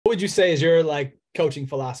would you say is your like coaching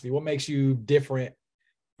philosophy? What makes you different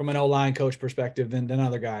from an O-line coach perspective than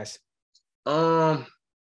other guys?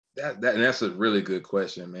 That's a really good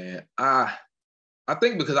question, man. I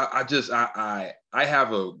think because I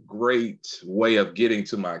have a great way of getting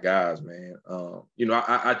to my guys, man.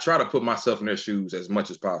 I try to put myself in their shoes as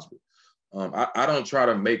much as possible. I don't try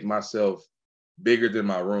to make myself bigger than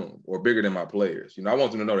my room or bigger than my players. I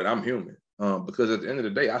want them to know that I'm human. Because at the end of the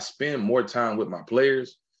day, I spend more time with my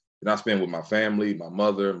players than I spend with my family, my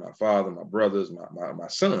mother, my father, my brothers, my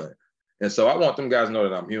son. And so I want them guys to know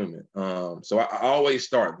that I'm human. So I always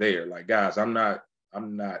start there. Like, guys, I'm not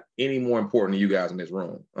any more important than you guys in this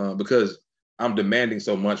room because I'm demanding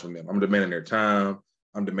so much from them. I'm demanding their time.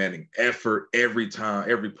 I'm demanding effort every time,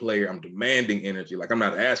 every player. I'm demanding energy. Like, I'm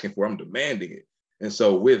not asking for it, I'm demanding it. And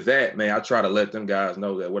so with that, man, I try to let them guys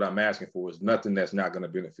know that what I'm asking for is nothing that's not going to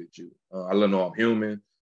benefit you. I let them know I'm human.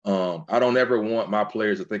 I don't ever want my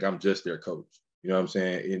players to think I'm just their coach. You know what I'm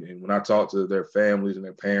saying? And when I talk to their families and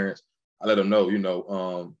their parents, I let them know,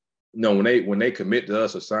 when they commit to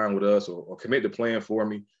us or sign with us or commit to playing for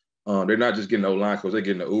me, they're not just getting an O-line coach, they're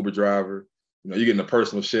getting an Uber driver. You're getting a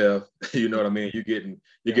personal chef. You know what I mean? You're getting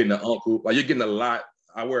an uncle. Like, you're getting a lot.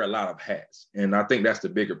 I wear a lot of hats, and I think that's the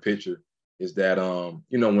bigger picture. Is that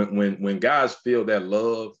when guys feel that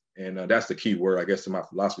love, and that's the key word, I guess, to my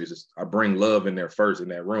philosophy, is just I bring love in there first in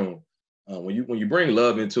that room. When you bring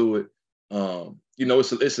love into it,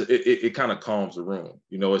 it kind of calms the room.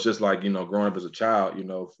 It's just like growing up as a child.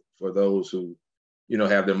 For those who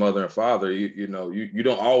have their mother and father, you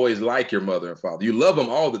don't always like your mother and father. You love them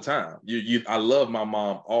all the time. I love my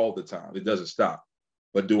mom all the time. It doesn't stop.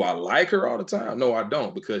 But do I like her all the time? No, I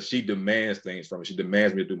don't, because she demands things from me. She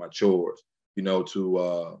demands me to do my chores,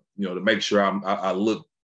 to make sure I look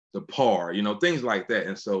the par, things like that.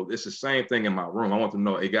 And so it's the same thing in my room. I want them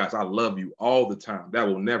to know, hey guys, I love you all the time. That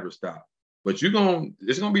will never stop. But it's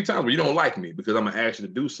gonna be times where you don't like me because I'm gonna ask you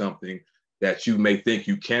to do something that you may think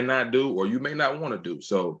you cannot do or you may not want to do.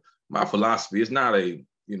 So my philosophy is not a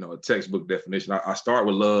textbook definition. I start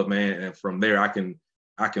with love, man, and from there I can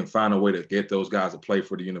find a way to get those guys to play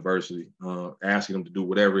for the university, asking them to do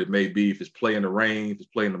whatever it may be. If it's play in the rain, if it's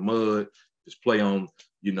play in the mud, if it's play on,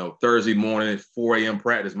 Thursday morning, 4 a.m.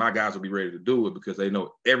 practice, my guys will be ready to do it because they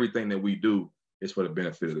know everything that we do is for the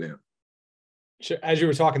benefit of them. As you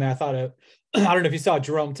were talking there, I thought of, I don't know if you saw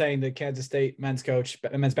Jerome Tane, the Kansas State men's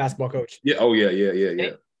basketball coach. Yeah. Oh,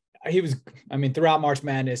 yeah. He was, throughout March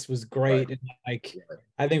Madness was great. Right.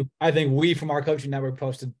 And I think we from our coaching network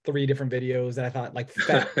posted 3 different videos that I thought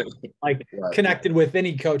right. Connected with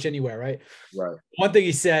any coach anywhere. Right. One thing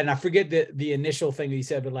he said, and I forget the initial thing that he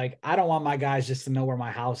said, but like, I don't want my guys just to know where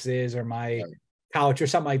my house is or my couch or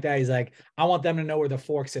something like that. He's like, I want them to know where the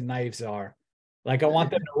forks and knives are. Like, I want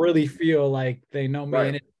them to really feel like they know me.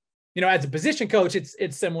 Right. And as a position coach,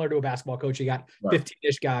 it's similar to a basketball coach. You got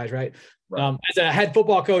 15-ish guys, right? As a head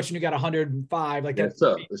football coach, and you got 105, like that's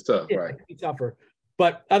tough. It's tough, right? It's tougher.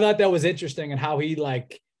 But I thought that was interesting, and how he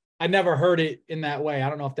I never heard it in that way. I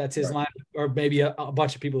don't know if that's his line or maybe a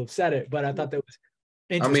bunch of people have said it, but I thought that was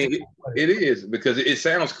interesting. It is, because it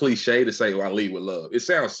sounds cliche to say, "Well, I lead with love." It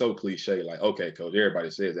sounds so cliche, like, okay, coach, everybody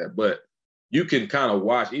says that, but you can kind of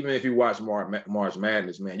watch, even if you watch March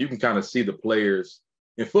Madness, man, you can kind of see the players.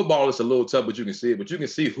 In football, it's a little tough, but you can see it. But you can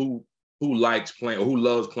see who likes playing or who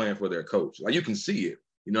loves playing for their coach. Like, you can see it.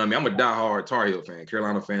 You know what I mean? I'm a diehard Tar Heel fan,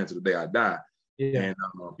 Carolina fan to the day I die. Yeah.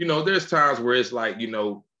 And, there's times where it's like,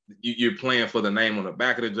 you're playing for the name on the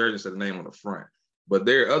back of the jersey instead of the name on the front. But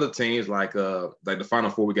there are other teams like the Final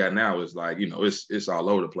Four we got now is like, it's all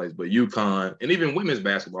over the place. But UConn and even women's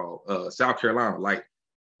basketball, South Carolina, like,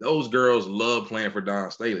 those girls love playing for Don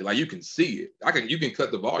Staley. Like, you can see it. You can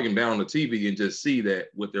cut the volume down on the TV and just see that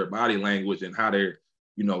with their body language and how they're,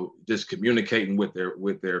 just communicating with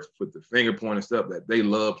the finger point and stuff, that they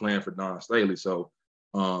love playing for Don Staley. So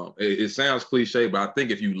it sounds cliche, but I think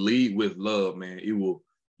if you lead with love, man, you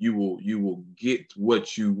will get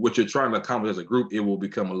what you're trying to accomplish as a group. It will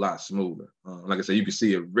become a lot smoother. Like I said, you can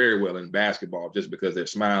see it very well in basketball just because they're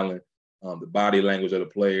smiling, the body language of the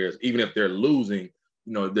players, even if they're losing.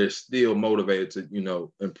 They're still motivated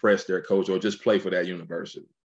to, impress their coach or just play for that university.